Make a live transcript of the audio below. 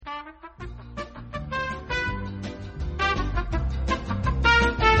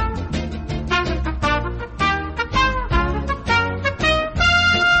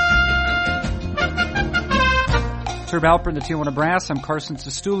Herb Alpert in the Tijuana Brass. I'm Carson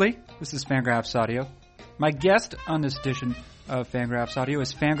Sestouli. This is Fangraphs Audio. My guest on this edition of Fangraphs Audio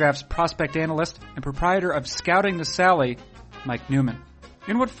is Fangraphs prospect analyst and proprietor of Scouting the Sally, Mike Newman.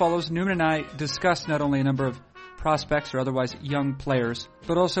 In what follows, Newman and I discuss not only a number of prospects or otherwise young players,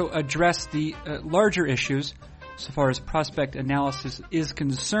 but also address the larger issues so far as prospect analysis is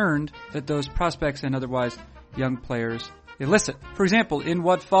concerned that those prospects and otherwise young players elicit. For example, in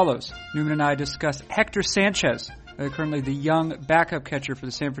what follows, Newman and I discuss Hector Sanchez, currently the young backup catcher for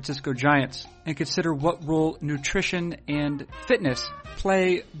the San Francisco Giants, and consider what role nutrition and fitness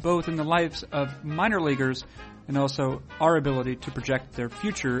play both in the lives of minor leaguers and also our ability to project their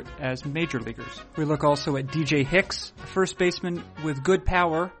future as major leaguers. We look also at DJ Hicks, a first baseman with good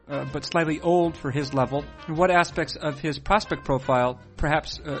power, but slightly old for his level, and what aspects of his prospect profile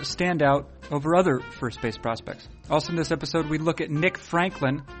perhaps stand out over other first base prospects. Also in this episode, we look at Nick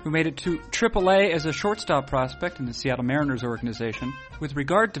Franklin, who made it to AAA as a shortstop prospect in the Seattle Mariners organization. With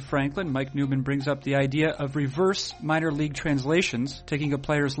regard to Franklin, Mike Newman brings up the idea of reverse minor league translations, taking a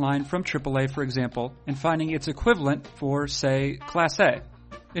player's line from AAA, for example, and finding its equivalent for, say, Class A.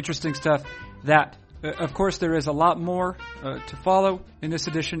 Interesting stuff. That, of course, there is a lot more to follow in this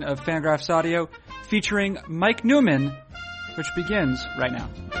edition of Fangraphs Audio, featuring Mike Newman, which begins right now.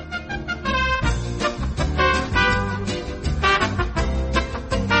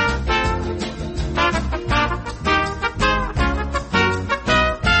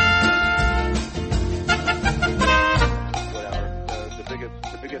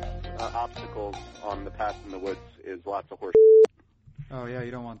 Obstacles on the path in the woods is lots of horse. Oh yeah, you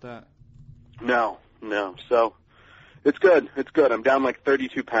don't want that. No. So it's good. I'm down like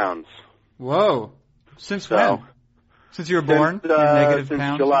 32 pounds. Whoa! Since when? Since you were born? Negative since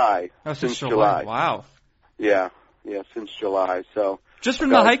pounds? July. Oh, since July. Wow. Yeah, since July. So just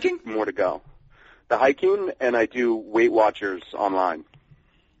from the hiking? More to go. The hiking, and I do Weight Watchers online.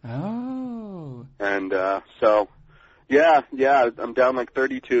 Oh. And so. Yeah, I'm down like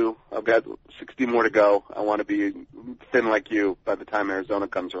 32. I've got 60 more to go. I want to be thin like you by the time Arizona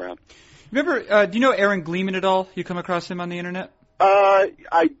comes around. Remember, do you know Aaron Gleeman at all? You come across him on the internet?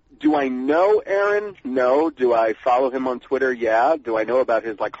 Do I know Aaron? No. Do I follow him on Twitter? Yeah. Do I know about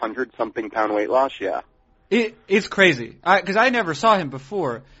his like 100-something pound weight loss? Yeah. It's crazy. Because I never saw him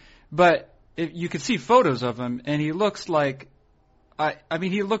before, but you could see photos of him, and he looks like,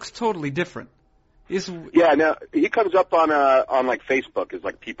 he looks totally different. Yeah, no, he comes up on like Facebook as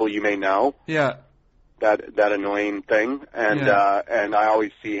like people you may know. Yeah. That annoying thing, and I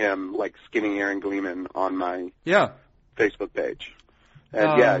always see him like skinning Aaron Gleeman on my Facebook page,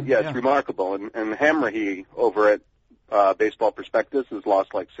 and it's remarkable. And Hamrahe over at Baseball Prospectus has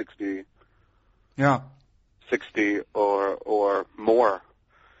lost like 60 or more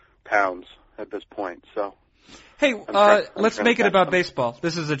pounds at this point. So. Hey, let's make it about baseball.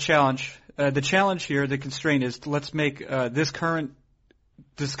 This is a challenge. The challenge here, the constraint is let's make this current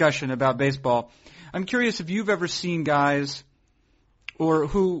discussion about baseball. I'm curious if you've ever seen guys or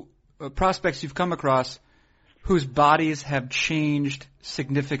prospects you've come across whose bodies have changed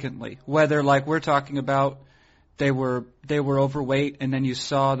significantly. Whether, like we're talking about, they were overweight and then you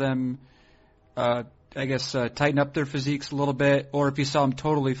saw them, tighten up their physiques a little bit, or if you saw them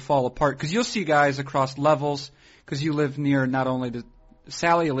totally fall apart. Because you'll see guys across levels, because you live near not only the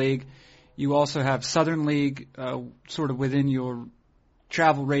Sally League, you also have Southern League sort of within your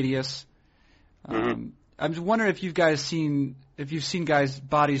travel radius. I'm just wondering if you've seen guys'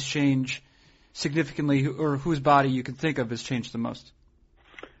 bodies change significantly, or whose body you can think of has changed the most.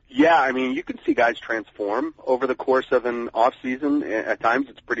 Yeah, I mean, you can see guys transform over the course of an off season. At times,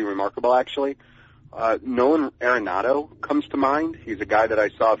 it's pretty remarkable, actually. Nolan Arenado comes to mind. He's a guy that I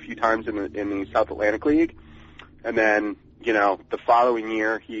saw a few times in the South Atlantic League, and then the following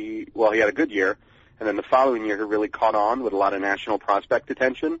year he had a good year, and then the following year he really caught on with a lot of national prospect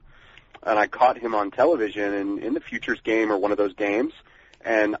attention. And I caught him on television in the Futures game or one of those games,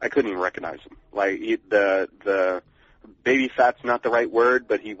 and I couldn't even recognize him. Like the baby fat's not the right word,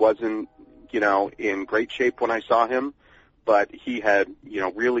 but he wasn't in great shape when I saw him. But he had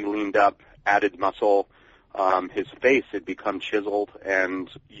really leaned up, added muscle. His face had become chiseled, and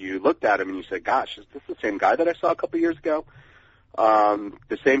you looked at him and you said, gosh, is this the same guy that I saw a couple years ago?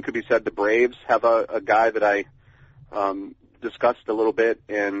 The same could be said. The Braves have a guy that I discussed a little bit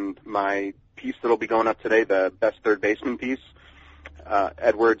in my piece that'll be going up today, the best third baseman piece,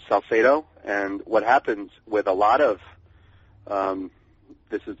 Edward Salcedo. And what happens with a lot of,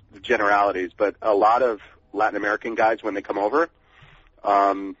 this is generalities, but a lot of Latin American guys when they come over,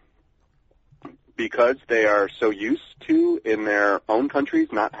 because they are so used to in their own countries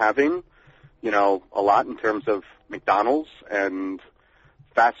not having, a lot in terms of McDonald's and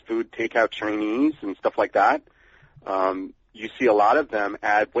fast food takeout Chinese and stuff like that, you see a lot of them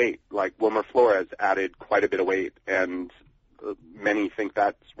add weight. Like Wilmer Flores added quite a bit of weight, and many think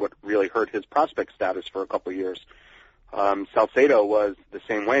that's what really hurt his prospect status for a couple of years. Salcedo was the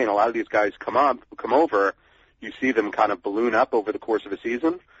same way, and a lot of these guys come over, you see them kind of balloon up over the course of a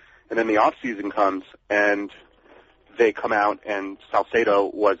season, and then the off season comes, and they come out, and Salcedo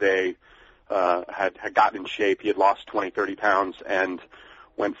was had gotten in shape. He had lost 20, 30 pounds and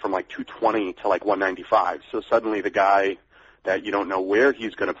went from like 220 to like 195. So suddenly the guy that you don't know where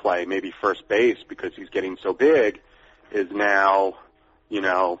he's going to play, maybe first base because he's getting so big, is now,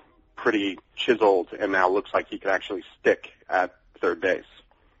 pretty chiseled and now looks like he can actually stick at third base.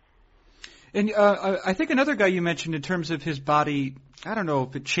 And I think another guy you mentioned in terms of his body, I don't know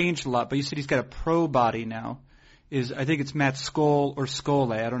if it changed a lot, but you said he's got a pro body now. I think it's Matt Skole or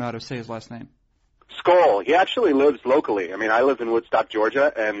Skole. I don't know how to say his last name. Skole. He actually lives locally. I mean, I live in Woodstock,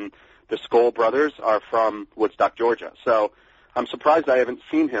 Georgia, and the Skole brothers are from Woodstock, Georgia. So I'm surprised I haven't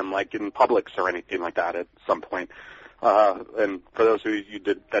seen him like in Publix or anything like that at some point. And for those of you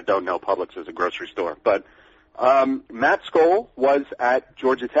that don't know, Publix is a grocery store. But Matt Skole was at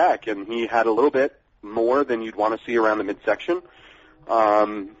Georgia Tech, and he had a little bit more than you'd want to see around the midsection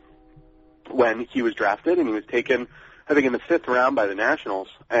when he was drafted, and he was taken, I think, in the 5th round by the Nationals,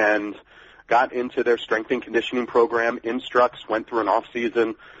 and got into their strength and conditioning program, Instructs, went through an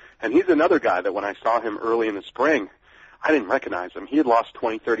off-season, and he's another guy that when I saw him early in the spring, I didn't recognize him. He had lost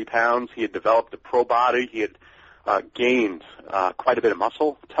 20, 30 pounds. He had developed a pro body. He had gained quite a bit of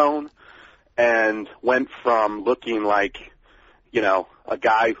muscle tone and went from looking like, a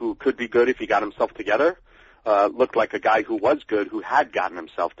guy who could be good if he got himself together, looked like a guy who was good who had gotten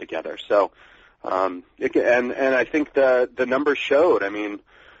himself together. So, and I think the numbers showed. I mean,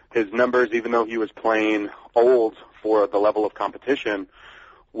 his numbers, even though he was playing old for the level of competition,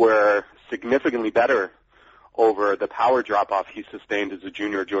 were significantly better over the power drop-off he sustained as a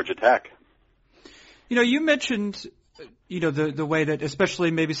junior at Georgia Tech. You mentioned, the way that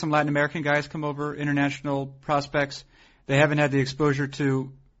especially maybe some Latin American guys come over, international prospects, they haven't had the exposure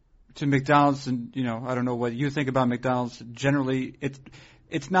to McDonald's, and, I don't know what you think about McDonald's. Generally,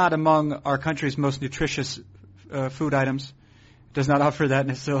 it's not among our country's most nutritious food items. It does not offer that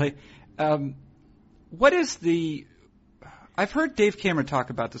necessarily. I've heard Dave Cameron talk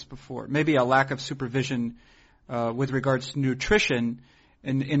about this before, maybe a lack of supervision with regards to nutrition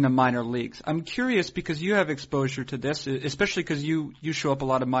in the minor leagues. I'm curious because you have exposure to this, especially because you show up a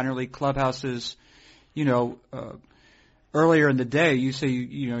lot of minor league clubhouses, earlier in the day. You say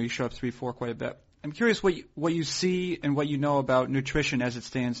you show up 3-4 quite a bit. I'm curious what you see and what you know about nutrition as it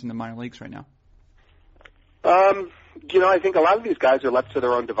stands in the minor leagues right now. I think a lot of these guys are left to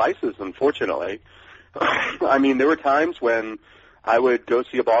their own devices, unfortunately. I mean, there were times when I would go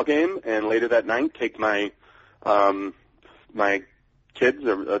see a ball game and later that night take my my kids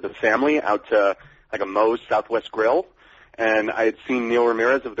or the family out to like a Moe's Southwest Grill, and I had seen Neil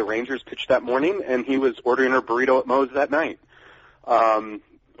Ramirez of the Rangers pitch that morning, and he was ordering a burrito at Moe's that night.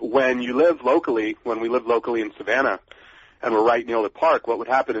 When we lived locally in Savannah, and we're right near the park, what would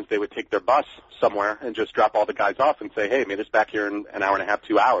happen is they would take their bus somewhere and just drop all the guys off and say, hey, meet us back here in an hour and a half,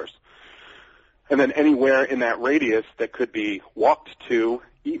 2 hours. And then anywhere in that radius that could be walked to,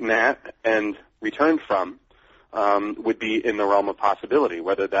 eaten at, and returned from would be in the realm of possibility,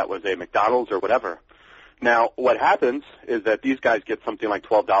 whether that was a McDonald's or whatever. Now, what happens is that these guys get something like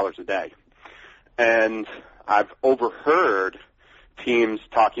 $12 a day. And I've overheard teams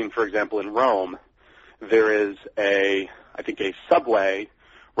talking, for example, in Rome, there is a Subway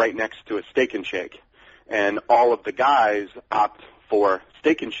right next to a Steak and Shake. And all of the guys opt for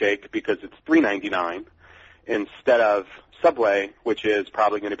Steak and Shake because it's $3.99 instead of Subway, which is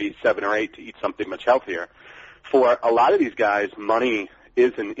probably going to be $7 or $8 to eat something much healthier. For a lot of these guys, money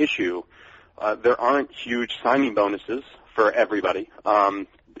is an issue. There aren't huge signing bonuses for everybody.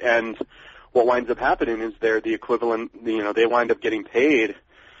 And what winds up happening is they're the equivalent, they wind up getting paid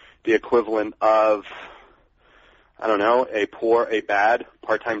the equivalent of, a bad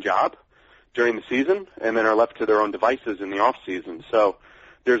part-time job during the season, and then are left to their own devices in the off-season. So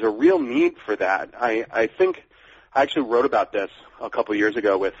there's a real need for that. I think I actually wrote about this a couple of years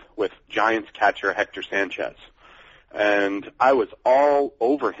ago with Giants catcher Hector Sanchez. And I was all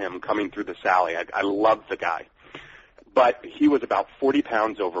over him coming through the Sally. I loved the guy. But he was about 40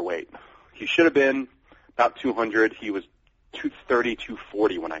 pounds overweight. He should have been about 200. He was 230,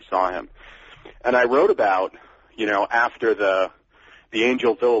 240 when I saw him. And I wrote about, after the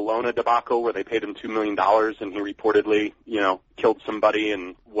Angel Villalona debacle where they paid him $2 million and he reportedly, killed somebody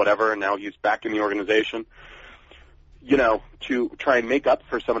and whatever, and now he's back in the organization. to try and make up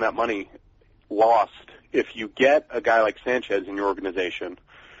for some of that money lost, if you get a guy like Sanchez in your organization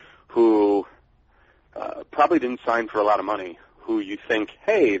who probably didn't sign for a lot of money, who you think,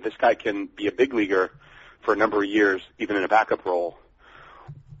 hey, this guy can be a big leaguer for a number of years, even in a backup role,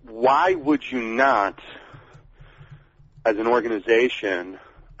 why would you not, as an organization,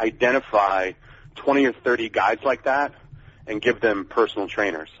 identify 20 or 30 guys like that and give them personal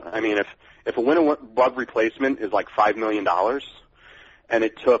trainers? I mean, if a win above replacement is like $5 million and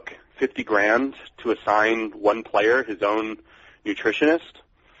it took $50,000 to assign one player his own nutritionist,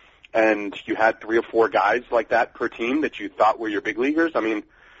 and you had 3 or 4 guys like that per team that you thought were your big leaguers, I mean,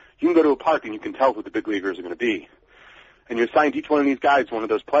 you can go to a park and you can tell who the big leaguers are going to be. And you assigned each one of these guys one of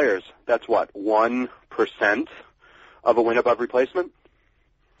those players. That's what, 1% of a win above replacement?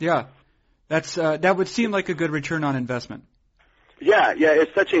 Yeah. That would seem like a good return on investment. Yeah,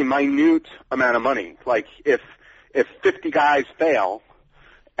 it's such a minute amount of money. Like, if 50 guys fail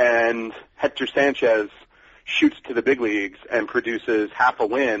and Hector Sanchez shoots to the big leagues and produces half a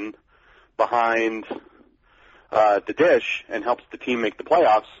win behind the dish and helps the team make the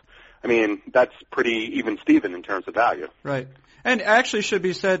playoffs, I mean, that's pretty even Steven in terms of value. Right. And actually should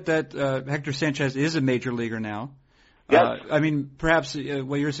be said that Hector Sanchez is a major leaguer now. Yes. I mean, perhaps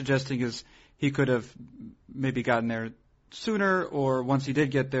what you're suggesting is he could have maybe gotten there sooner, or once he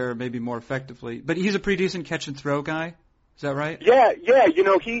did get there, maybe more effectively. But he's a pretty decent catch and throw guy. Is that right? Yeah.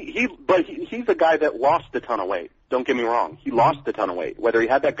 He's a guy that lost a ton of weight. Don't get me wrong. He lost a ton of weight. Whether he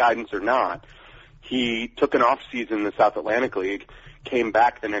had that guidance or not, he took an off season in the South Atlantic League, came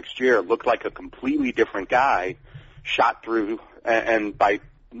back the next year, looked like a completely different guy, shot through, and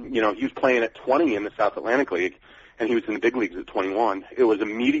he was playing at 20 in the South Atlantic League, and he was in the big leagues at 21. It was a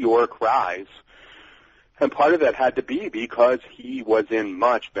meteoric rise. And part of that had to be because he was in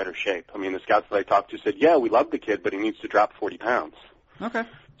much better shape. I mean, the scouts that I talked to said, yeah, we love the kid, but he needs to drop 40 pounds. Okay.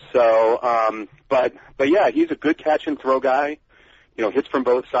 So, but yeah, he's a good catch and throw guy. Hits from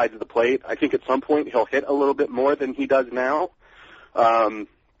both sides of the plate. I think at some point he'll hit a little bit more than he does now. I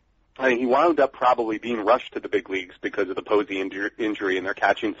mean, he wound up probably being rushed to the big leagues because of the Posey injury in their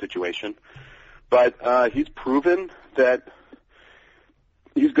catching situation. But he's proven that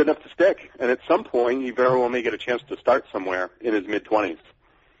he's good enough to stick. And at some point, he very well may get a chance to start somewhere in his mid-20s.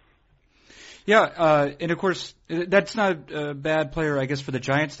 Yeah, and of course, that's not a bad player, I guess, for the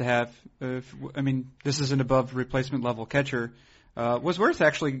Giants to have. This is an above replacement level catcher. Was worth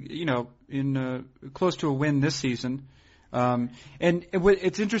actually, in close to a win this season. And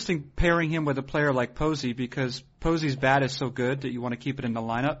it's interesting pairing him with a player like Posey because Posey's bat is so good that you want to keep it in the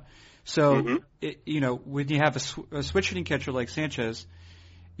lineup. So, when you have a switch hitting catcher like Sanchez,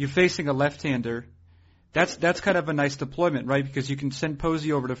 you're facing a left-hander. That's kind of a nice deployment, right? Because you can send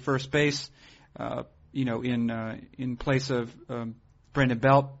Posey over to first base, in place of Brandon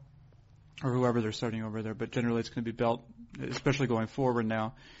Belt or whoever they're starting over there. But generally, it's going to be Belt, especially going forward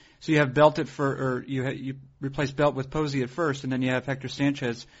now. So you have Belt you replace Belt with Posey at first, and then you have Hector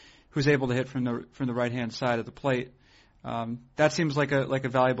Sanchez, who's able to hit from the right hand side of the plate. That seems like a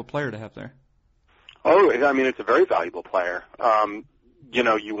valuable player to have there. Oh, I mean, it's a very valuable player.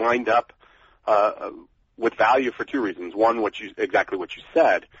 You wind up with value for 2 reasons. One, exactly what you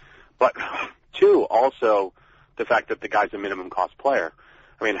said, but 2, also the fact that the guy's a minimum cost player.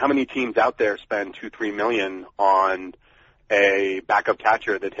 I mean, how many teams out there spend $2-3 million on a backup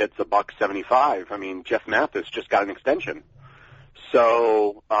catcher that hits $175? I mean, Jeff Mathis just got an extension.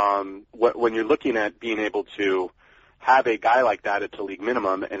 So when you're looking at being able to have a guy like that at the league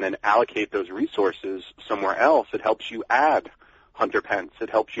minimum and then allocate those resources somewhere else, it helps you add Hunter Pence.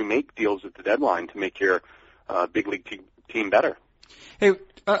 It helps you make deals at the deadline to make your big league team better. Hey,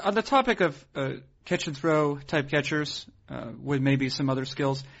 on the topic of catch and throw type catchers with maybe some other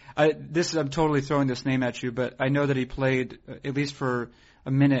skills, I'm totally throwing this name at you, but I know that he played at least for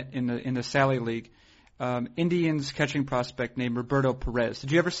a minute in the Sally League. Indians catching prospect named Roberto Perez.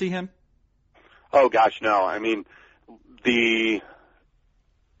 Did you ever see him? Oh gosh, no. I mean, the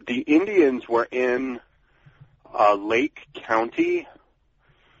Indians were in Lake County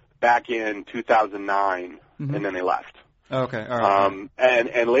back in 2009, and then they left. Okay, all right.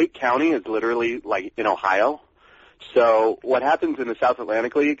 And Lake County is literally like in Ohio. So what happens in the South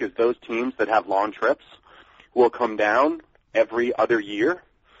Atlantic League is those teams that have long trips will come down every other year.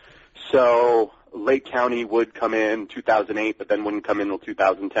 So Lake County would come in 2008, but then wouldn't come in until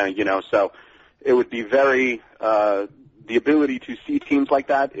 2010, so it would be very, the ability to see teams like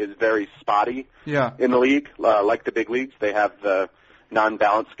that is very spotty in the league. Like the big leagues, they have the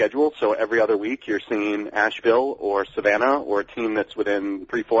non-balanced schedule, so every other week you're seeing Asheville or Savannah or a team that's within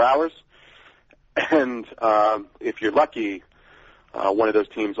 3-4 hours. And if you're lucky, one of those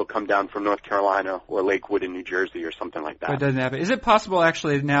teams will come down from North Carolina or Lakewood in New Jersey or something like that. But it doesn't happen. Is it possible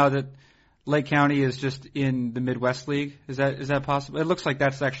actually now that Lake County is just in the Midwest League? Is that possible? It looks like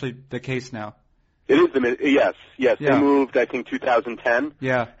that's actually the case now. It is yes. Yeah. They moved, I think, 2010.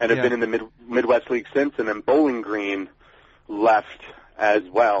 Yeah. And have been in the Midwest League since. And then Bowling Green left as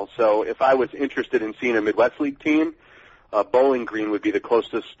well. So if I was interested in seeing a Midwest League team, Bowling Green would be the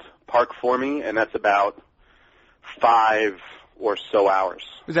closest park for me, and that's about 5 or so hours.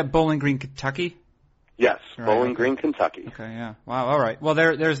 Is that Bowling Green, Kentucky? Yes, Right, Bowling okay. Green, Kentucky. Okay, yeah. Wow, all right. Well,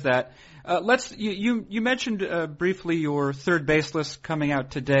 there's that. You mentioned briefly your third base list coming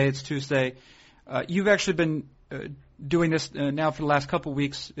out today. It's Tuesday. You've actually been doing this now for the last couple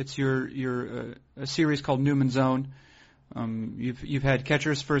weeks. It's your a series called Newman Zone. You've had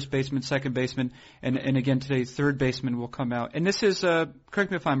catchers, first baseman, second baseman, and again today third baseman will come out. And this is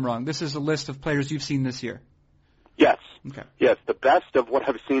correct me if I'm wrong. This is a list of players you've seen this year. Yes. Okay. Yes, the best of what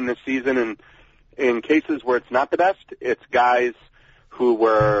I've seen this season, and in cases where it's not the best, it's guys who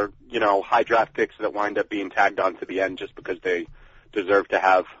were, high draft picks that wind up being tagged on to the end just because they deserve to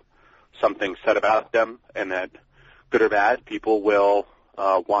have something said about them, and that, good or bad, people will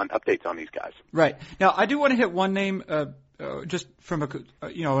want updates on these guys. Right. Now, I do want to hit one name just from I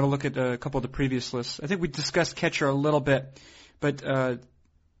want to look at a couple of the previous lists. I think we discussed catcher a little bit, but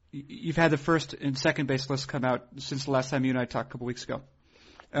you've had the first and second base lists come out since the last time you and I talked a couple weeks ago.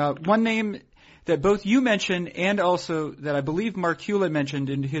 One name that both you mentioned and also that I believe Mark Hewlett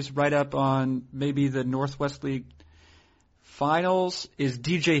mentioned in his write-up on maybe the Northwest League Finals is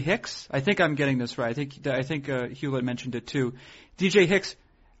DJ Hicks. I think I'm getting this right. I think Hewlett mentioned it too. DJ Hicks,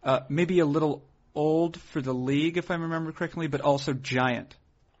 maybe a little old for the league, if I remember correctly, but also giant.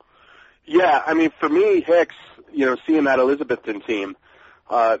 Yeah, I mean, for me, Hicks, seeing that Elizabethton team,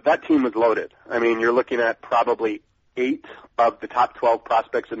 that team was loaded. I mean, you're looking at probably 8 of the top 12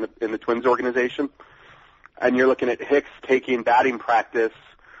 prospects in the Twins organization, and you're looking at Hicks taking batting practice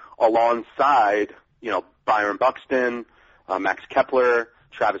alongside, Byron Buxton, Max Kepler,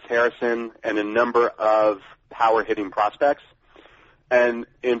 Travis Harrison, and a number of power hitting prospects. And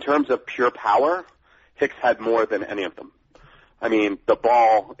in terms of pure power, Hicks had more than any of them. I mean, the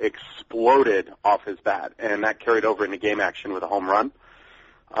ball exploded off his bat, and that carried over into game action with a home run.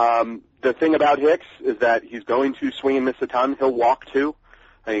 The thing about Hicks is that he's going to swing and miss a ton. He'll walk too.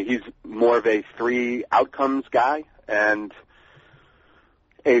 I mean, he's more of a 3 outcomes guy and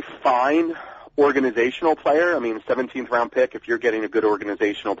a fine organizational player. I mean, 17th round pick, if you're getting a good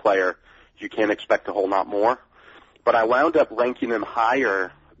organizational player, you can't expect a whole lot more. But I wound up ranking him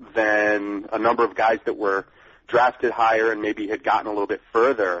higher than a number of guys that were drafted higher and maybe had gotten a little bit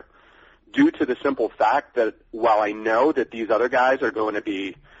further due to the simple fact that while I know that these other guys are going to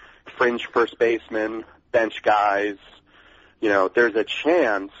be fringe first basemen, bench guys, there's a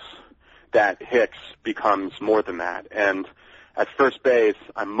chance that Hicks becomes more than that. And at first base,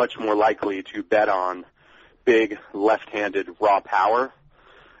 I'm much more likely to bet on big left-handed raw power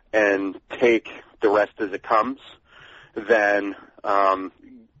and take the rest as it comes than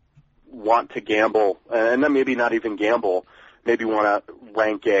want to gamble, and then maybe not even gamble, maybe want to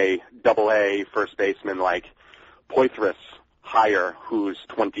rank a AA first baseman like Poitras higher, who's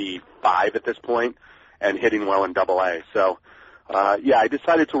 25 at this point and hitting well in AA. So, I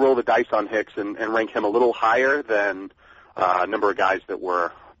decided to roll the dice on Hicks and rank him a little higher than a number of guys that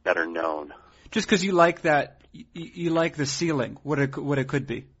were better known. Just because you like that, you like the ceiling, what it could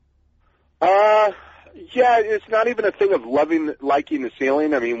be. Yeah, it's not even a thing of liking the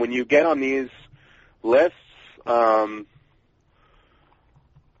ceiling. I mean, when you get on these lists,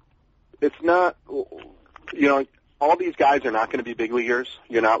 it's not, all these guys are not going to be big leaguers.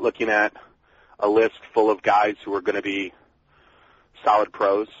 You're not looking at a list full of guys who are going to be solid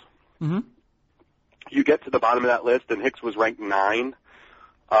pros. Mm-hmm. You get to the bottom of that list, and Hicks was ranked 9.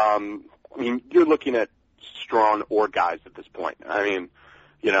 I mean, you're looking at strong or guys at this point. I mean,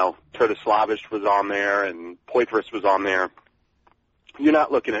 Turtislavish was on there, and Poitras was on there. You're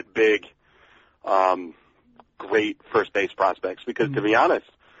not looking at big, great first base prospects because, to be honest,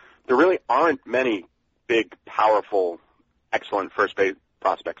 there really aren't many big, powerful, excellent first base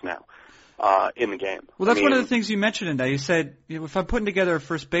prospects now in the game. Well, that's one of the things you mentioned in that. You said, if I'm putting together a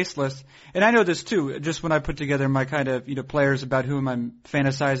first base list, and I know this too, just when I put together my kind of, players about whom I'm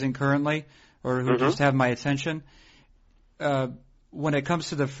fantasizing currently or who just have my attention, when it comes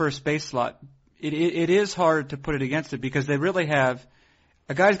to the first base slot, it is hard to put it against it because they really have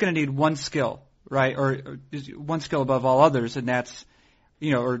a guy's going to need one skill, right, or one skill above all others, and that's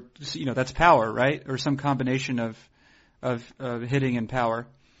that's power, right, or some combination of hitting and power.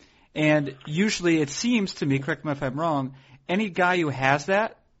 And usually it seems to me, correct me if I'm wrong, any guy who has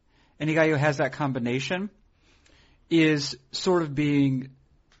that combination is sort of being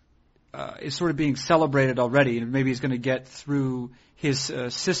celebrated already, and maybe he's going to get through his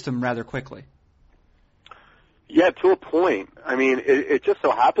system rather quickly. Yeah, to a point. I mean, it just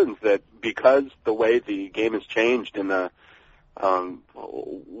so happens that because the way the game has changed in the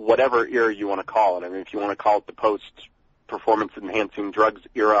whatever era you want to call it. I mean, if you want to call it the post-performance enhancing drugs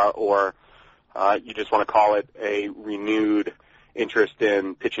era, or you just want to call it a renewed interest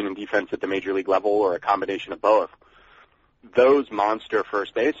in pitching and defense at the major league level, or a combination of both, those monster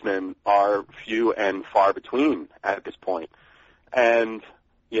first basemen are few and far between at this point. And,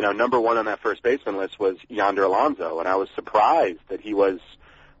 you know, number one on that first baseman list was Yonder Alonso, and I was surprised that he was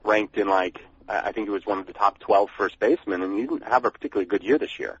ranked in, like, I think he was one of the top 12 first basemen, and he didn't have a particularly good year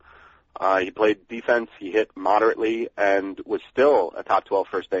this year. He played defense, he hit moderately, and was still a top 12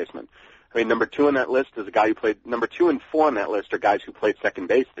 first baseman. I mean, number 2 on that list is a guy who played, number 2 and 4 on that list are guys who played second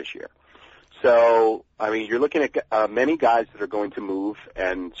base this year. So, I mean, you're looking at many guys that are going to move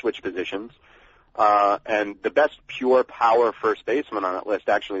and switch positions. And the best pure power first baseman on that list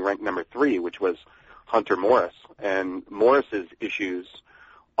actually ranked number 3, which was Hunter Morris. And Morris's issues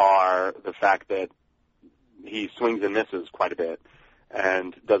are the fact that he swings and misses quite a bit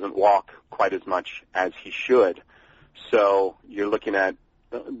and doesn't walk quite as much as he should. So you're looking at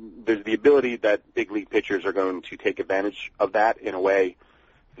there's the ability that big league pitchers are going to take advantage of that in a way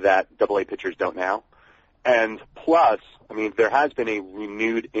that AA pitchers don't now. And plus, I mean, there has been a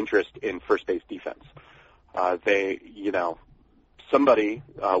renewed interest in first base defense. Somebody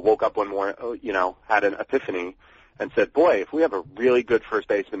woke up one morning, had an epiphany and said, boy, if we have a really good first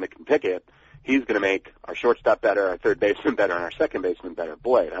baseman that can pick it, he's going to make our shortstop better, our third baseman better, and our second baseman better.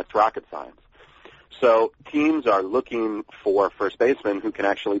 Boy, that's rocket science. So teams are looking for first basemen who can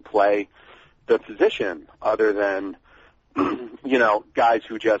actually play the position other than, guys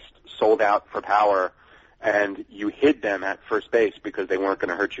who just sold out for power and you hid them at first base because they weren't going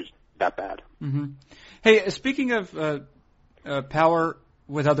to hurt you that bad. Mm-hmm. Hey, speaking of power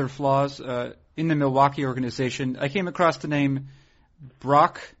with other flaws, in the Milwaukee organization, I came across the name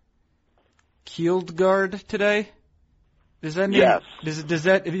Brock Kieldgaard today. Does that name? Yes. Does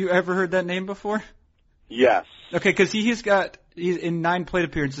that? Have you ever heard that name before? Yes. Okay, because he's in 9 plate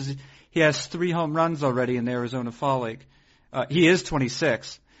appearances. He has 3 home runs already in the Arizona Fall League. He is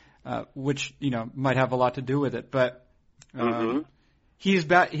 26, which might have a lot to do with it. But he's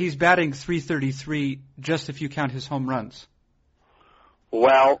batting .333 just if you count his home runs.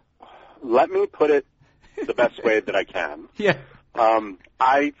 Well, let me put it the best way that I can. Yeah.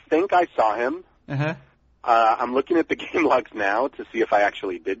 I think I saw him. Uh-huh. I'm looking at the game logs now to see if I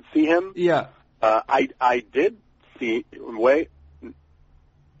actually did see him. Yeah. I did see. Wait.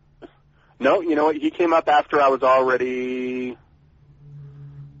 No, you know what? He came up after I was already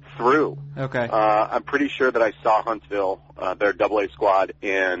through. Okay. I'm pretty sure that I saw Huntsville, their AA squad,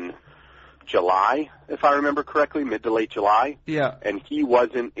 in July, if I remember correctly, mid to late July. Yeah. And he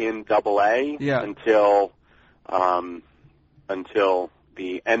wasn't in AA until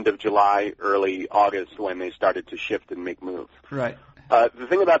the end of July, early August, when they started to shift and make moves. Right. The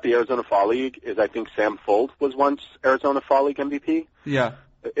thing about the Arizona Fall League is I think Sam Fuld was once Arizona Fall League MVP. Yeah.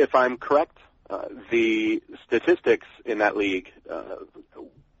 If I'm correct, the statistics in that league,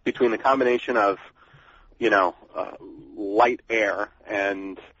 between the combination of, light air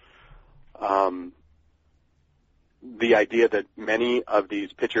and the idea that many of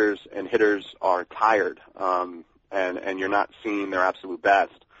these pitchers and hitters are tired, and you're not seeing their absolute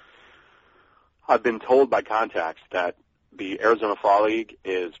best, I've been told by contacts that the Arizona Fall League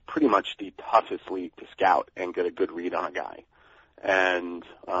is pretty much the toughest league to scout and get a good read on a guy. And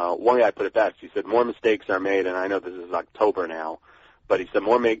one guy put it best. He said more mistakes are made, and I know this is October now, but he said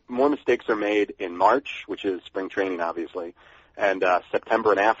more mistakes are made in March, which is spring training, obviously, and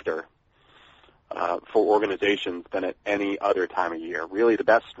September and after for organizations than at any other time of year. Really, the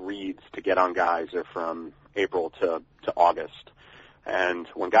best reads to get on guys are from April to August. And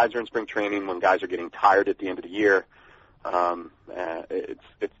when guys are in spring training, when guys are getting tired at the end of the year,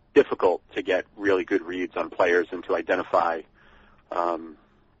 it's difficult to get really good reads on players and to identify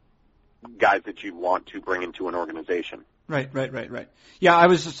guys that you want to bring into an organization. Right. Yeah,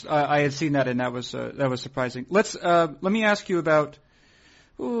 I had seen that, and that was surprising. Let me ask you about.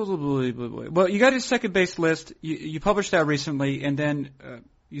 Well, you got his second base list. You published that recently, and then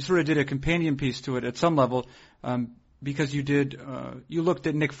you sort of did a companion piece to it at some level, because you looked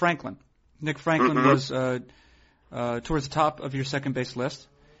at Nick Franklin. Nick Franklin was towards the top of your second base list.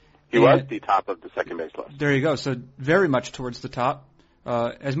 He was the top of the second base list. There you go. So very much towards the top.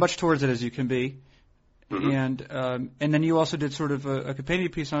 as much towards it as you can be. Mm-hmm. And then you also did sort of a companion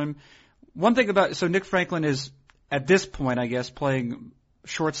piece on him. One thing about, so Nick Franklin is, at this point, I guess, playing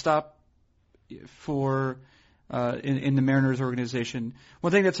shortstop for in the Mariners organization.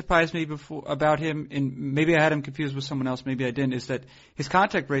 One thing that surprised me about him, and maybe I had him confused with someone else, maybe I didn't, is that his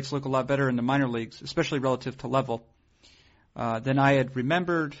contact rates look a lot better in the minor leagues, especially relative to level, than I had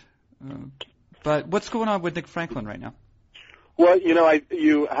remembered. But what's going on with Nick Franklin right now? Well,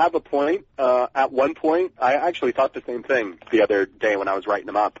 you have a point. At one point, I actually thought the same thing the other day when I was writing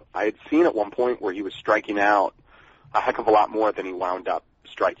him up. I had seen at one point where he was striking out a heck of a lot more than he wound up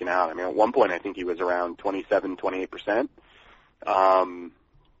striking out. I mean, at one point, I think he was around 27, 28%.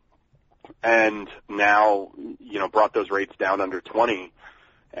 And now, brought those rates down under 20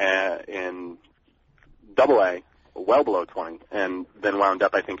 in AA, well below 20, and then wound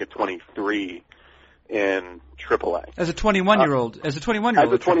up, I think, at 23 in AAA. As a 21-year-old. As a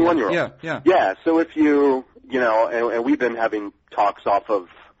 21-year-old. Yeah. So if you, and we've been having talks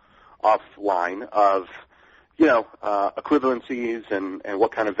offline of, equivalencies and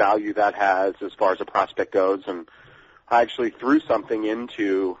what kind of value that has as far as a prospect goes. And I actually threw something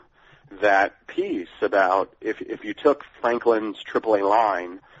into that piece about if you took Franklin's AAA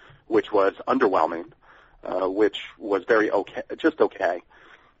line, which was underwhelming, which was very okay, just okay,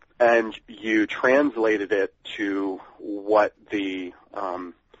 and you translated it to what the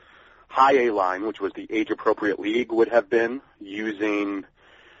high A line, which was the age-appropriate league, would have been using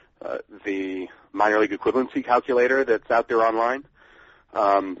the minor league equivalency calculator that's out there online.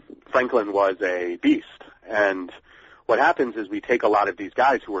 Franklin was a beast. And what happens is we take a lot of these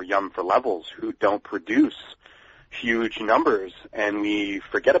guys who are young for levels, who don't produce huge numbers, and we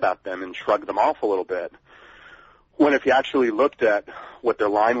forget about them and shrug them off a little bit. When if you actually looked at what their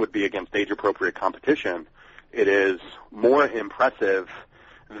line would be against age-appropriate competition, it is more impressive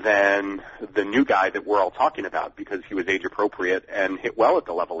than the new guy that we're all talking about because he was age-appropriate and hit well at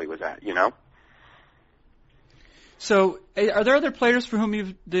the level he was at, So, are there other players for whom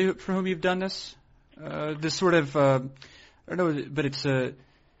you've done this? This sort of, I don't know, but it's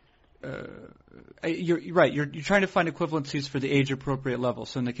you're right. You're trying to find equivalencies for the age-appropriate level.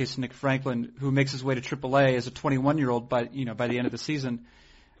 So, in the case of Nick Franklin, who makes his way to AAA as a 21-year-old by the end of the season,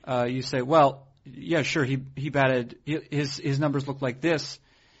 you say, well, yeah, sure, he batted his numbers look like this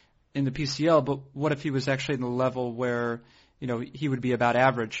in the PCL, but what if he was actually in the level where he would be about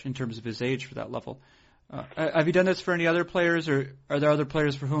average in terms of his age for that level? Have you done this for any other players, or are there other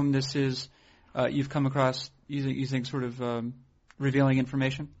players for whom this is you've come across using sort of revealing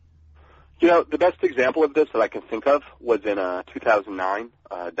information? The best example of this that I can think of was in 2009.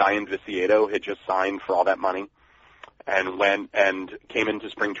 Diane Viciedo had just signed for all that money and went and came into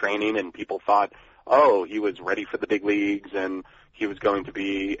spring training, and people thought, oh, he was ready for the big leagues and he was going to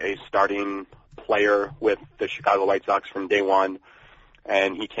be a starting player with the Chicago White Sox from day one,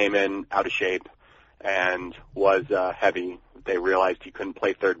 and he came in out of shape and was heavy. They realized he couldn't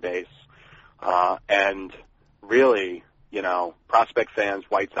play third base. And really, prospect fans,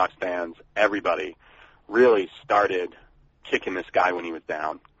 White Sox fans, everybody really started kicking this guy when he was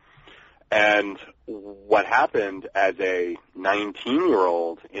down. And what happened as a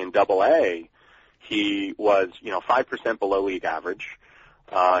 19-year-old in AA, he was, 5% below league average.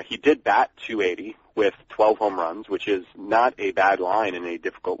 He did bat .280 with 12 home runs, which is not a bad line in a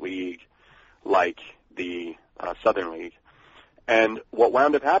difficult league like the Southern League. And what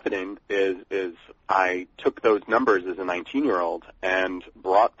wound up happening is I took those numbers as a 19-year-old and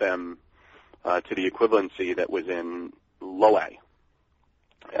brought them to the equivalency that was in low A.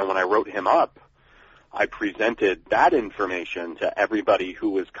 And when I wrote him up, I presented that information to everybody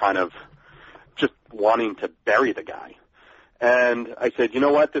who was kind of just wanting to bury the guy. And I said, you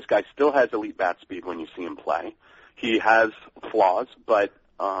know what? This guy still has elite bat speed when you see him play. He has flaws, but,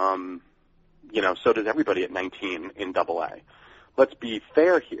 so does everybody at 19 in AA. Let's be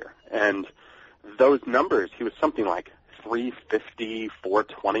fair here. And those numbers, he was something like 350,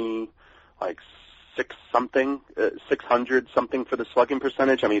 420, like 600 something for the slugging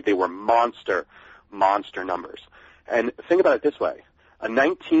percentage. I mean, they were monster numbers. And think about it this way. A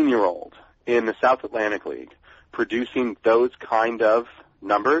 19-year-old in the South Atlantic League producing those kind of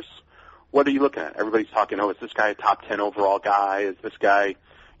numbers, what are you looking at? Everybody's talking, is this guy a top 10 overall guy? Is this guy,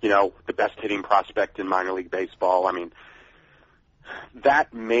 the best hitting prospect in minor league baseball? I mean,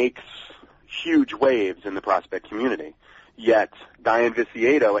 that makes huge waves in the prospect community. Yet, Diane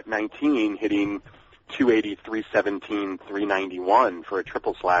Viciedo at 19 hitting 280, 317, 391 for a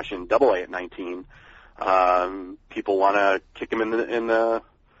triple slash in AA at 19. People want to kick him in the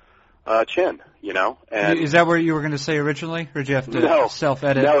chin, you know. And is that what you were going to say originally, or did you have to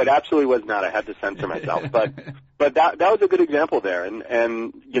self-edit? No, it absolutely was not. I had to censor myself, but that was a good example there,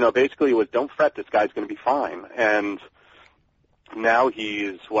 and you know, basically it was, don't fret, this guy's going to be fine. And now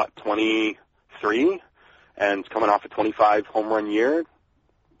he's 23, and coming off a 25 home run year,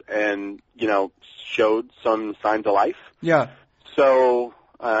 and you know, showed some signs of life. Yeah. So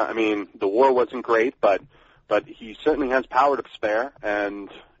I mean, the WAR wasn't great, but he certainly has power to spare, and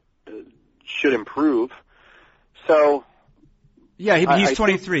should improve. So, yeah, he's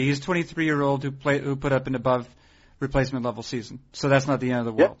 23. He's a 23-year-old who put up an above replacement level season. So that's not the end of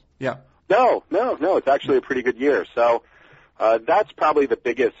the world. Yeah. No. It's actually a pretty good year. So that's probably the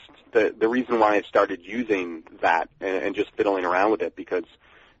biggest, the reason why I started using that and just fiddling around with it, because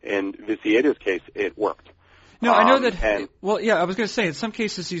in Viciedo's case, it worked. No, I know that. I was going to say, in some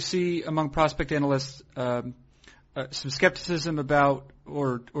cases you see among prospect analysts some skepticism about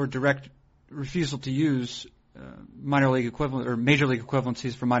or direct refusal to use minor league equivalent or major league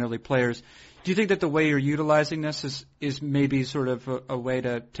equivalencies for minor league players. Do you think that the way you're utilizing this is maybe sort of a way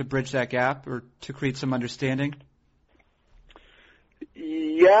to bridge that gap or to create some understanding?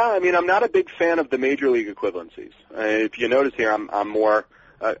 Yeah, I mean, I'm not a big fan of the major league equivalencies. If you notice here, I'm more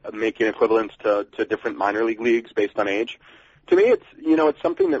making equivalents to different minor leagues based on age. To me, it's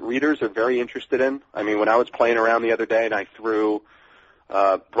something that readers are very interested in. I mean, when I was playing around the other day and I threw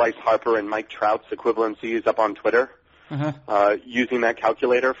Bryce Harper and Mike Trout's equivalencies up on Twitter, using that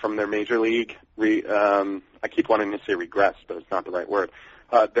calculator from their major league, I keep wanting to say regress, but it's not the right word,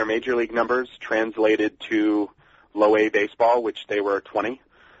 their major league numbers translated to low A baseball, which they were 20,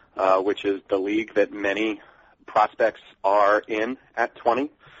 which is the league that many prospects are in at 20.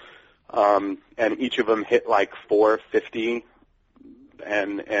 And each of them hit like 450,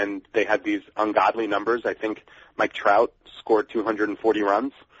 and they had these ungodly numbers. I think Mike Trout scored 240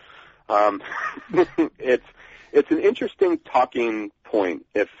 runs. It's an interesting talking point,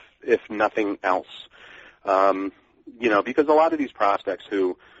 if nothing else. Because a lot of these prospects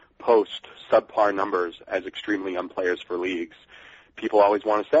who post subpar numbers as extremely young players for leagues, people always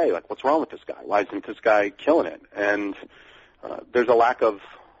want to say, like, what's wrong with this guy? Why isn't this guy killing it? And there's a lack of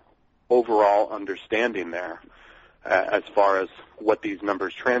overall understanding there as far as what these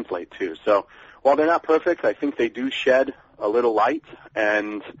numbers translate to. So while they're not perfect, I think they do shed a little light,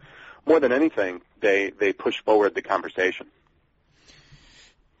 and more than anything, they push forward the conversation.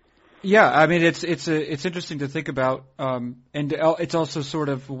 Yeah, I mean, it's interesting to think about, and it's also sort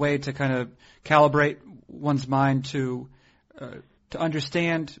of a way to kind of calibrate one's mind to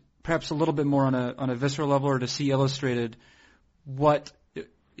understand perhaps a little bit more on a visceral level, or to see illustrated what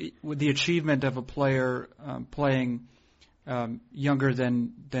the achievement of a player playing younger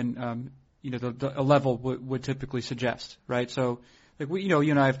than a level would typically suggest, right? So, like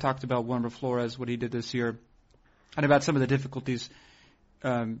you and I have talked about Wilmer Flores, what he did this year, and about some of the difficulties,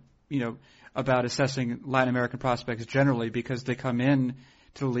 about assessing Latin American prospects generally, because they come in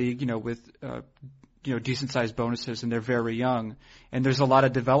to the league, with decent-sized bonuses, and they're very young, and there's a lot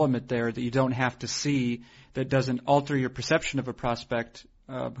of development there that you don't have to see, that doesn't alter your perception of a prospect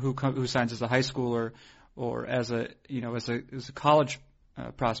who signs as a high schooler or as a college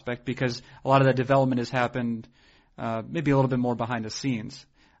prospect, because a lot of that development has happened maybe a little bit more behind the scenes.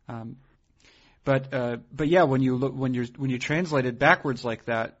 But yeah, when you translate it backwards like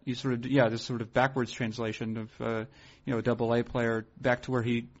that, you this sort of backwards translation of a AA player back to where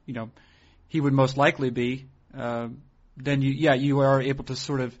he would most likely be. Then you are able to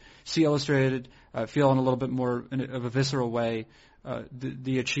sort of see illustrated, feel in a little bit more of a visceral way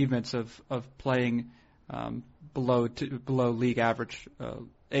the achievements of playing below league average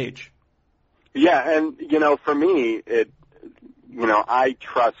age. Yeah, and for me, I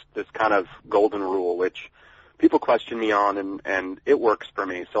trust this kind of golden rule, which people question me on, and it works for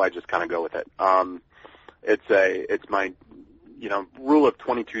me, so I just kind of go with it. It's my rule of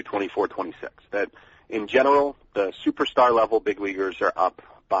 22, 24, 26, that in general, the superstar level big leaguers are up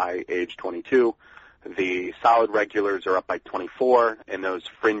by age 22, the solid regulars are up by 24, and those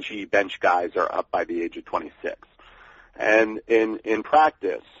fringy bench guys are up by the age of 26. And in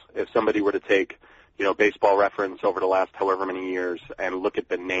practice, if somebody were to take Baseball Reference over the last however many years and look at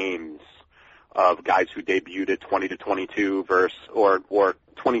the names of guys who debuted at 20 to 22 versus or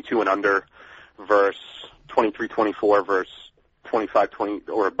 22 and under versus 23, 24 versus 25, 20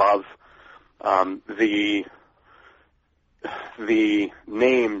 or above, the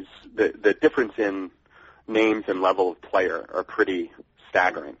names, the difference in names and level of player are pretty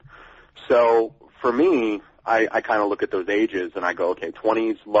staggering. So for me, I kind of look at those ages and I go, okay,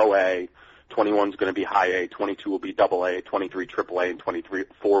 20s low A, 21 is going to be high A, 22 will be double A, 23 triple A, and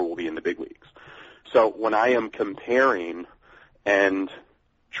 24 will be in the big leagues. So when I am comparing and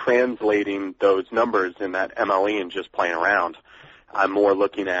translating those numbers in that MLE and just playing around, I'm more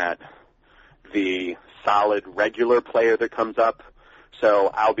looking at the solid regular player that comes up.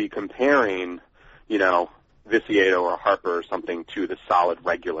 So I'll be comparing, Viciedo or Harper or something to the solid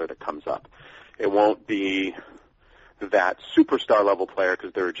regular that comes up. It won't be that superstar level player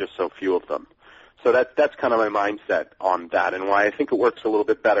because there are just so few of them. So that's kind of my mindset on that, and why I think it works a little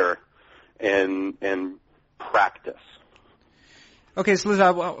bit better in practice. Okay, so Liz,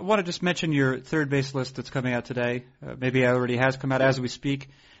 I want to just mention your third base list that's coming out today. Maybe it already has come out as we speak.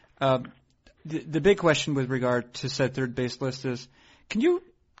 The big question with regard to said third base list is, can you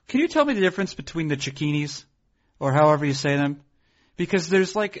tell me the difference between the Cicchinis, or however you say them? Because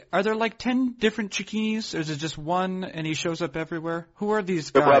are there 10 different Cicchinis, or is it just one and he shows up everywhere? Who are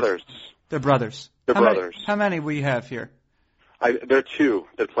these guys? They're brothers. They're brothers. They're brothers. How many we have here? There are two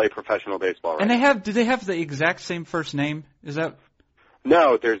that play professional baseball right And now. do they have the exact same first name? Is that?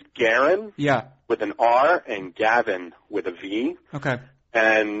 No, there's Garen Yeah. with an R and Gavin with a V. Okay.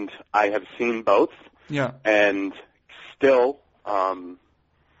 And I have seen both. Yeah. And still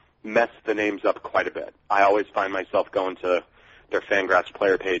mess the names up quite a bit. I always find myself going to their Fangraphs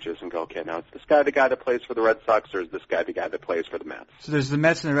player pages and go, okay, now is this guy the guy that plays for the Red Sox, or is this guy the guy that plays for the Mets? So there's the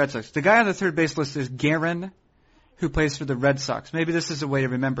Mets and the Red Sox. The guy on the third base list is Garen, who plays for the Red Sox. Maybe this is a way to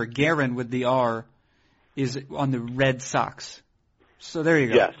remember. Garen with the R is on the Red Sox. So there you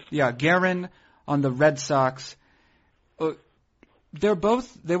go. Yes. Yeah, Garen on the Red Sox. They were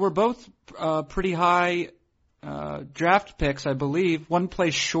both pretty high draft picks, I believe. One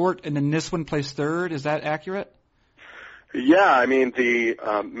plays short, and then this one plays third. Is that accurate? Yeah, I mean, the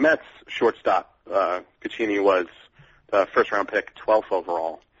Mets shortstop, Caccini, was the first-round pick, 12th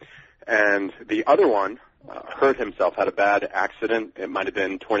overall. And the other one hurt himself, had a bad accident. It might have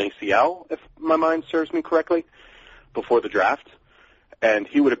been torn ACL, if my mind serves me correctly, before the draft. And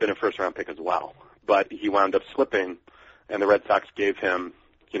he would have been a first-round pick as well. But he wound up slipping, and the Red Sox gave him,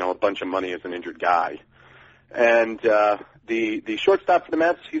 a bunch of money as an injured guy. And the shortstop for the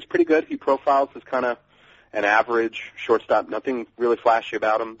Mets, he's pretty good. He profiles as kind of an average shortstop, nothing really flashy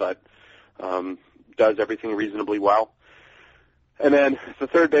about him, but does everything reasonably well. And then the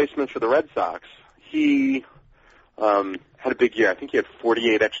third baseman for the Red Sox, he had a big year. I think he had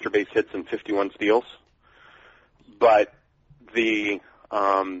 48 extra base hits and 51 steals. But the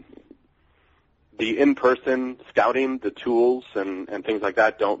in-person scouting, the tools and things like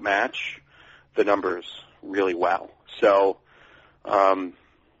that don't match the numbers really well. So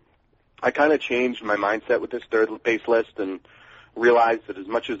I kind of changed my mindset with this third base list and realized that as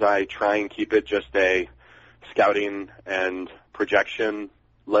much as I try and keep it just a scouting and projection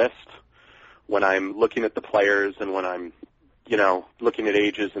list, when I'm looking at the players and when I'm, looking at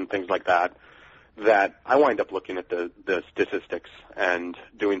ages and things like that, that I wind up looking at the statistics and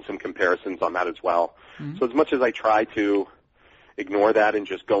doing some comparisons on that as well. Mm-hmm. So as much as I try to ignore that and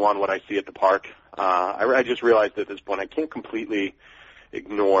just go on what I see at the park, I just realized at this point I can't completely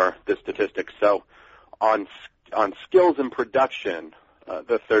ignore the statistics. So on skills and production,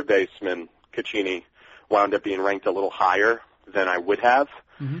 the third baseman, Caccini, wound up being ranked a little higher than I would have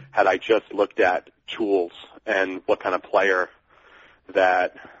had I just looked at tools and what kind of player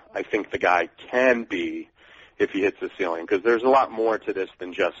that I think the guy can be if he hits the ceiling. Because there's a lot more to this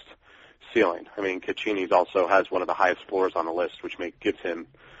than just ceiling. I mean, Caccini's also has one of the highest floors on the list, which gives him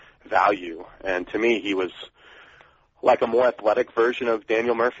value. And to me, he was like a more athletic version of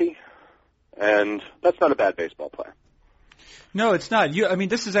Daniel Murphy, and that's not a bad baseball player. No, it's not.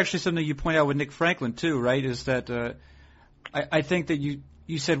 This is actually something you point out with Nick Franklin too, right? Is that I think that you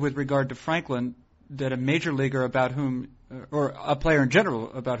said with regard to Franklin that a major leaguer about whom, or a player in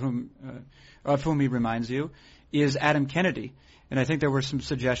general about whom, of whom he reminds you, is Adam Kennedy. And I think there were some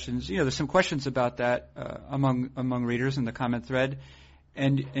suggestions. There's some questions about that among readers in the comment thread,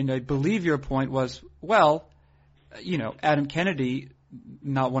 and I believe your point was, well, Adam Kennedy,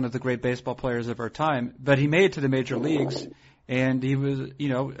 not one of the great baseball players of our time, but he made it to the major leagues, and he was,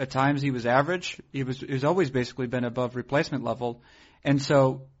 at times he was average. He's always basically been above replacement level, and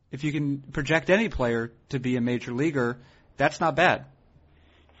so if you can project any player to be a major leaguer, that's not bad.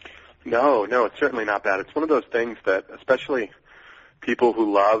 No, it's certainly not bad. It's one of those things that, especially people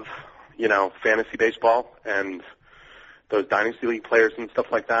who love, fantasy baseball and those dynasty league players and stuff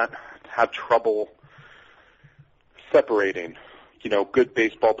like that, have trouble separating, good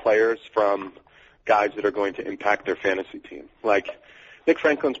baseball players from guys that are going to impact their fantasy team. Like, Nick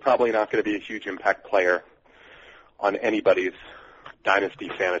Franklin's probably not going to be a huge impact player on anybody's dynasty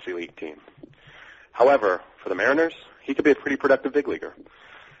fantasy league team. However, for the Mariners, he could be a pretty productive big leaguer.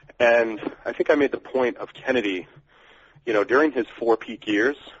 And I think I made the point of Kennedy, during his 4 peak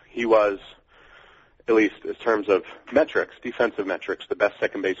years, he was, at least in terms of metrics, defensive metrics, the best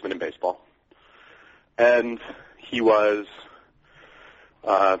second baseman in baseball. And he was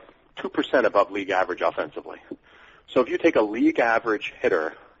 2% above league average offensively. So if you take a league average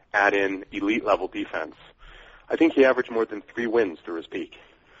hitter, add in elite level defense, I think he averaged more than 3 wins through his peak.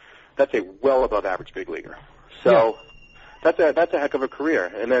 That's a well above average big leaguer. So that's a heck of a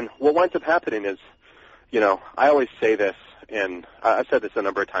career. And then what winds up happening is, I always say this, and I've said this a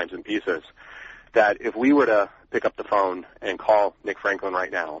number of times in pieces, that if we were to pick up the phone and call Nick Franklin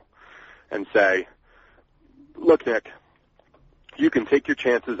right now and say, look, Nick, you can take your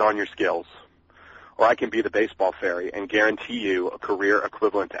chances on your skills, or I can be the baseball fairy and guarantee you a career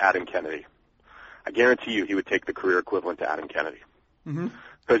equivalent to Adam Kennedy. I guarantee you he would take the career equivalent to Adam Kennedy. Mm-hmm.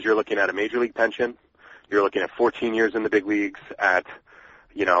 Because you're looking at a major league pension, you're looking at 14 years in the big leagues at,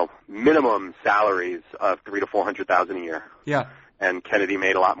 minimum salaries of $300,000 to $400,000 a year. Yeah. And Kennedy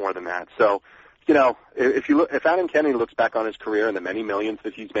made a lot more than that. So, if Adam Kennedy looks back on his career and the many millions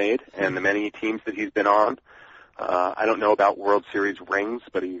that he's made and the many teams that he's been on, I don't know about World Series rings,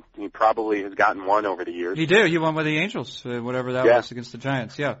 but he probably has gotten one over the years. He did. He won with the Angels, whatever that was, against the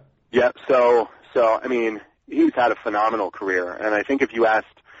Giants. Yeah. Yeah. So I mean, he's had a phenomenal career, and I think if you asked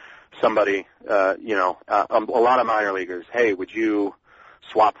somebody, a lot of minor leaguers, hey, would you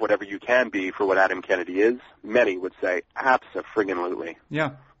swap whatever you can be for what Adam Kennedy is? Many would say, abso-friggin-lutely.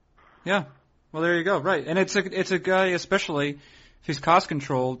 Yeah. Yeah. Well, there you go. Right. And it's a guy, especially if he's cost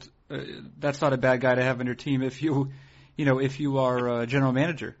controlled, that's not a bad guy to have on your team if you are a general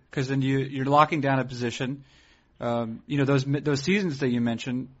manager, because then you're locking down a position. Those seasons that you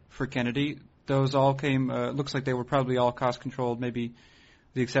mentioned for Kennedy, those all came, looks like they were probably all cost controlled, maybe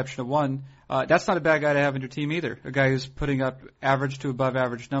the exception of one. That's not a bad guy to have on your team either. A guy who's putting up average to above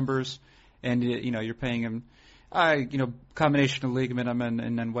average numbers, and you're paying him, combination of league minimum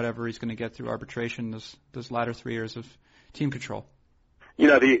and then whatever he's going to get through arbitration those latter 3 years of team control.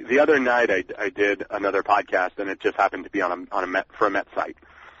 The other night I did another podcast, and it just happened to be on a Mets site,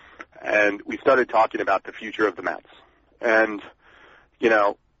 and we started talking about the future of the Mets. And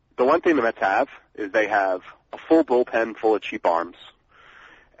the one thing the Mets have is they have a full bullpen full of cheap arms,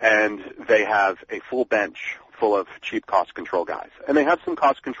 and they have a full bench full of cheap cost control guys. And they have some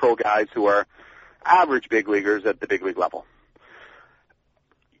cost control guys who are average big leaguers at the big league level.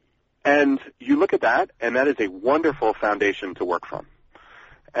 And you look at that, and that is a wonderful foundation to work from.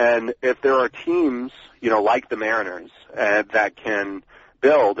 And if there are teams, like the Mariners, that can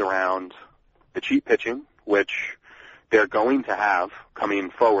build around the cheap pitching, which they're going to have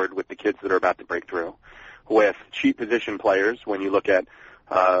coming forward with the kids that are about to break through, with cheap position players, when you look at,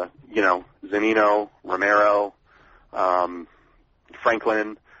 Zunino, Romero,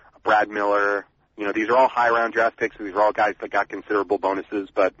 Franklin, Brad Miller, these are all high-round draft picks. These are all guys that got considerable bonuses,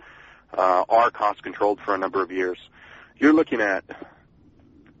 but are cost-controlled for a number of years. You're looking at,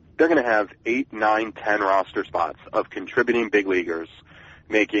 they're going to have 8, 9, 10 roster spots of contributing big leaguers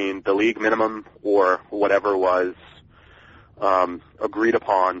making the league minimum or whatever was agreed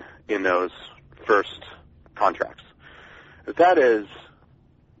upon in those first contracts. That is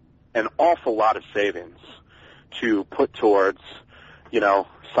an awful lot of savings to put towards,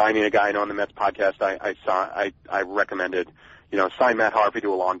 signing a guy. On the Mets podcast I recommended, sign Matt Harvey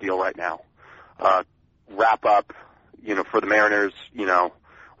to a long deal right now. Wrap up, for the Mariners,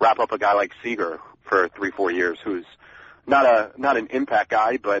 wrap up a guy like Seager for 3-4 years, who's not an impact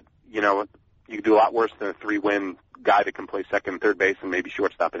guy, but, you can do a lot worse than a 3-win guy that can play second and third base and maybe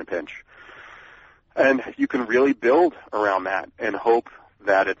shortstop in a pinch. And you can really build around that and hope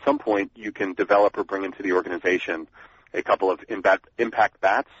that at some point you can develop or bring into the organization a couple of impact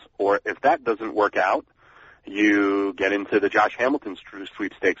bats, or if that doesn't work out, you get into the Josh Hamilton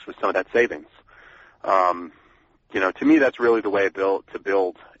sweepstakes with some of that savings. To me, that's really the way to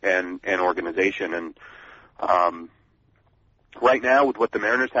build an organization. And right now, with what the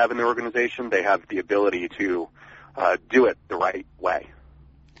Mariners have in their organization, they have the ability to do it the right way.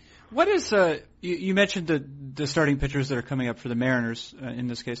 What is you mentioned the starting pitchers that are coming up for the Mariners in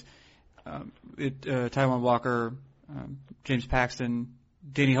this case? Taijuan Walker, James Paxton,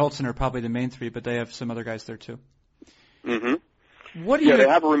 Danny Holtzman are probably the main three, but they have some other guys there too. Mm-hmm. What do you? They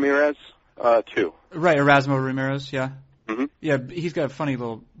have Ramirez too. Right, Erasmo Ramirez. Yeah. Mm-hmm. Yeah, he's got a funny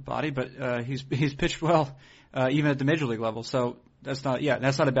little body, but he's pitched well even at the major league level. So that's not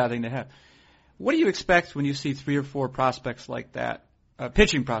a bad thing to have. What do you expect when you see 3 or 4 prospects like that?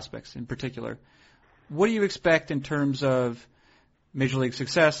 Pitching prospects in particular. What do you expect in terms of major league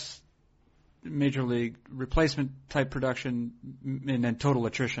success, major league replacement type production and then total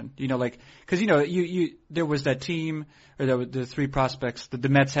attrition. Because there was that team or the three prospects that the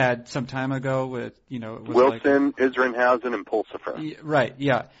Mets had some time ago with Wilson, Isringhausen, and Pulsipher. Right,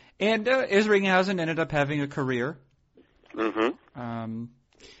 yeah, and Isringhausen ended up having a career. Mm-hmm.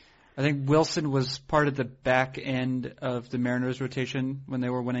 I think Wilson was part of the back end of the Mariners rotation when they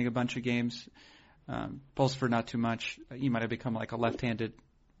were winning a bunch of games. Pulsipher not too much. He might have become like a left-handed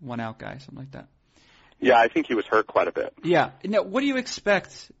one-out guy, something like that. Yeah, I think he was hurt quite a bit. Yeah. Now, what do you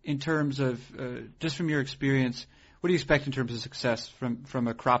expect in terms of, just from your experience, what do you expect in terms of success from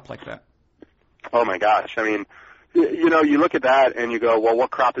a crop like that? Oh, my gosh. I mean, you look at that and you go, well,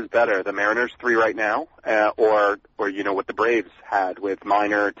 what crop is better, the Mariners 3 right now, or what the Braves had with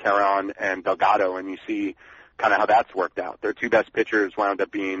Minor, Teheran, and Delgado, and you see kind of how that's worked out. Their two best pitchers wound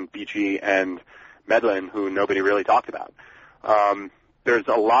up being Beachy and Medlin, who nobody really talked about. There's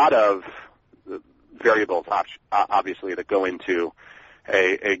a lot of variables, obviously, that go into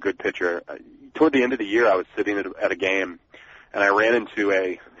a good pitcher. Toward the end of the year, I was sitting at a game, and I ran into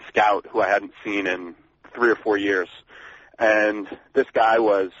a scout who I hadn't seen in 3 or 4 years, and this guy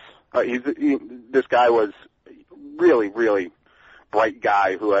was really, really bright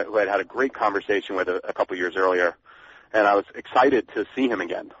guy who I had a great conversation with a couple years earlier, and I was excited to see him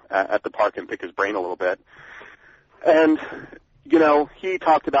again at the park and pick his brain a little bit. And he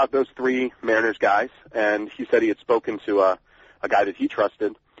talked about those 3 Mariners guys, and he said he had spoken to a guy that he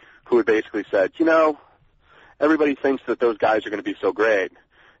trusted who had basically said, everybody thinks that those guys are going to be so great.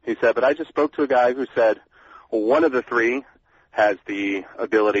 He said, but I just spoke to a guy who said, well, one of the 3 has the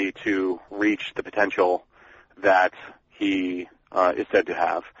ability to reach the potential that he is said to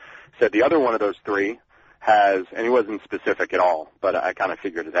have. He said the other one of those 3 has, and he wasn't specific at all, but I kind of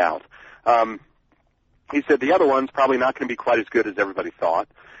figured it out. He said the other one's probably not going to be quite as good as everybody thought.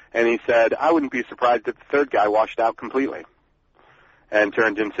 And he said, I wouldn't be surprised if the third guy washed out completely and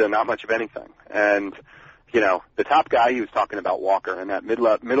turned into not much of anything. And, the top guy, he was talking about Walker, and that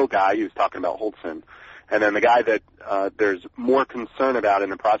middle guy, he was talking about Holtzman. And then the guy that there's more concern about in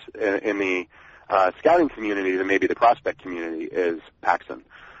the scouting community than maybe the prospect community is Paxton,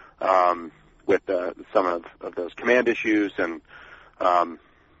 with some of those command issues and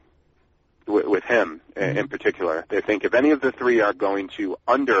with him in particular. They think if any of the 3 are going to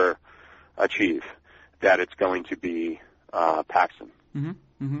underachieve, that it's going to be Paxton. Mm-hmm.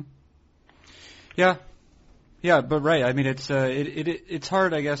 Mm-hmm. Yeah, but right. I mean, it's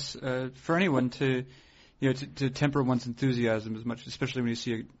hard, I guess, for anyone to to temper one's enthusiasm as much, especially when you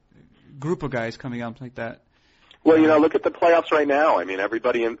see a group of guys coming out like that. Well, look at the playoffs right now. I mean,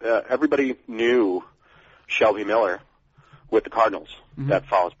 everybody knew Shelby Miller with the Cardinals. Mm-hmm. That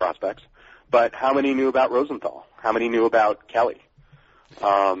follows prospects. But how many knew about Rosenthal? How many knew about Kelly?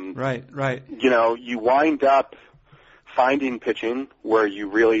 Right. You wind up finding pitching where you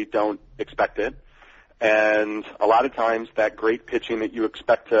really don't expect it. And a lot of times that great pitching that you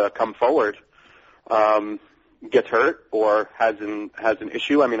expect to come forward gets hurt or has an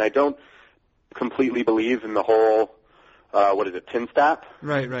issue. I mean, I don't completely believe in the whole, tin stat?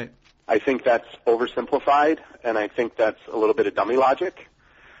 Right. I think that's oversimplified, and I think that's a little bit of dummy logic.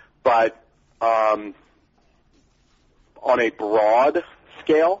 But on a broad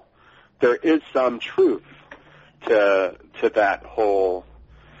scale, there is some truth to that whole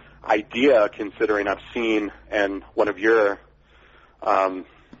idea, considering I've seen, and one of your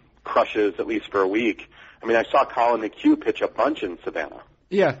crushes, at least for a week, I mean, I saw Colin McHugh pitch a bunch in Savannah.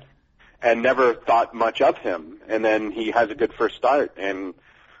 Yeah. And never thought much of him. And then he has a good first start, and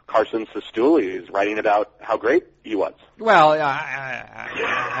Carson Sestouli is writing about how great he was. Well,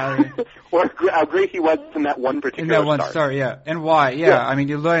 or how great he was in that one particular start. Yeah. And why? Yeah. I mean,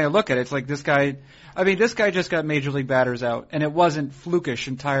 you look at it, it's like this guy just got Major League batters out, and it wasn't flukish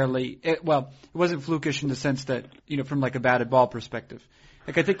entirely. It wasn't flukish in the sense that, from like a batted ball perspective.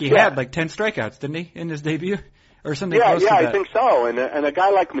 Like, I think he had like 10 strikeouts, didn't he, in his debut? Or something close to that. Yeah, I think so. And a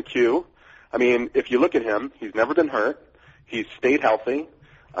guy like McHugh, I mean, if you look at him, he's never been hurt. He's stayed healthy.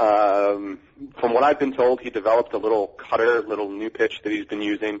 From what I've been told, he developed a little new pitch that he's been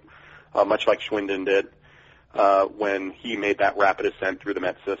using, much like Schwinden did, when he made that rapid ascent through the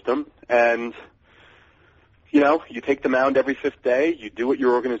Mets system. And, you take the mound every 5th day, you do what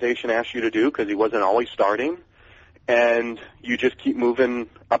your organization asks you to do, because he wasn't always starting, and you just keep moving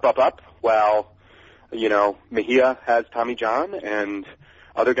up, while, Mejia has Tommy John, and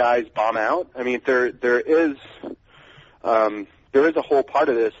other guys bomb out. I mean, there is a whole part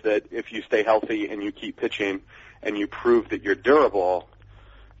of this that if you stay healthy and you keep pitching and you prove that you're durable,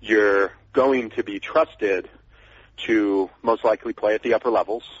 you're going to be trusted to most likely play at the upper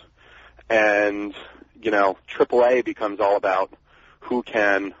levels And, AAA becomes all about who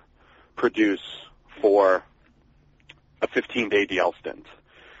can produce for a 15-day DL stint,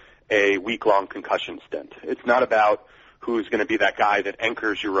 a week-long concussion stint. It's not about who's going to be that guy that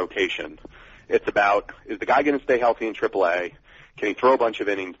anchors your rotation. It's about, is the guy going to stay healthy in AAA? Can he throw a bunch of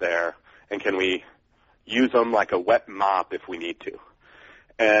innings there? And can we use him like a wet mop if we need to?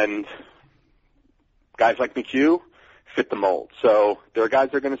 And guys like McHugh fit the mold. So there are guys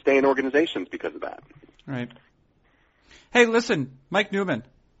that are going to stay in organizations because of that. Right. Hey, listen, Mike Newman,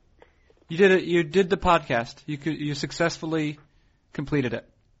 you did it. You did the podcast. You successfully completed it.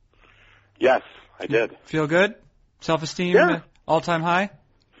 Yes, I did. Feel good? Self-esteem all-time high?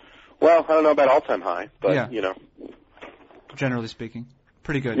 Well, I don't know about all-time high, but, generally speaking,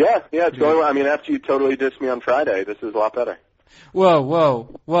 pretty good. Yeah, it's going well. I mean, after you totally dissed me on Friday, this is a lot better.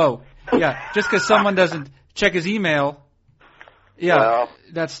 Whoa. Yeah, just because someone doesn't check his email,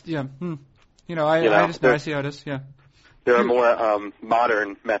 that's, I see how it is, There are more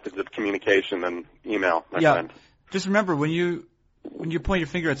modern methods of communication than email, my friend. Just remember, when you point your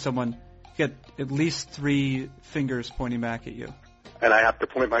finger at someone, you get at least 3 fingers pointing back at you. And I have to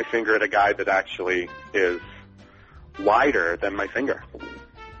point my finger at a guy that actually is wider than my finger,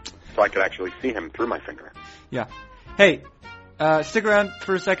 so I could actually see him through my finger. Yeah. Hey, stick around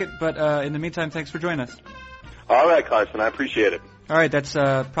for a second, but in the meantime, thanks for joining us. All right, Carson, I appreciate it. All right, that's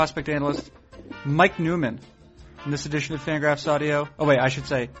prospect analyst Mike Newman in this edition of Fangraphs Audio. Oh, wait, I should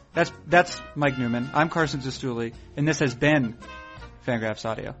say, that's Mike Newman. I'm Carson Zastuli, and this has been Fangraphs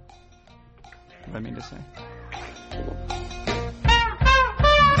Audio. What I mean to say.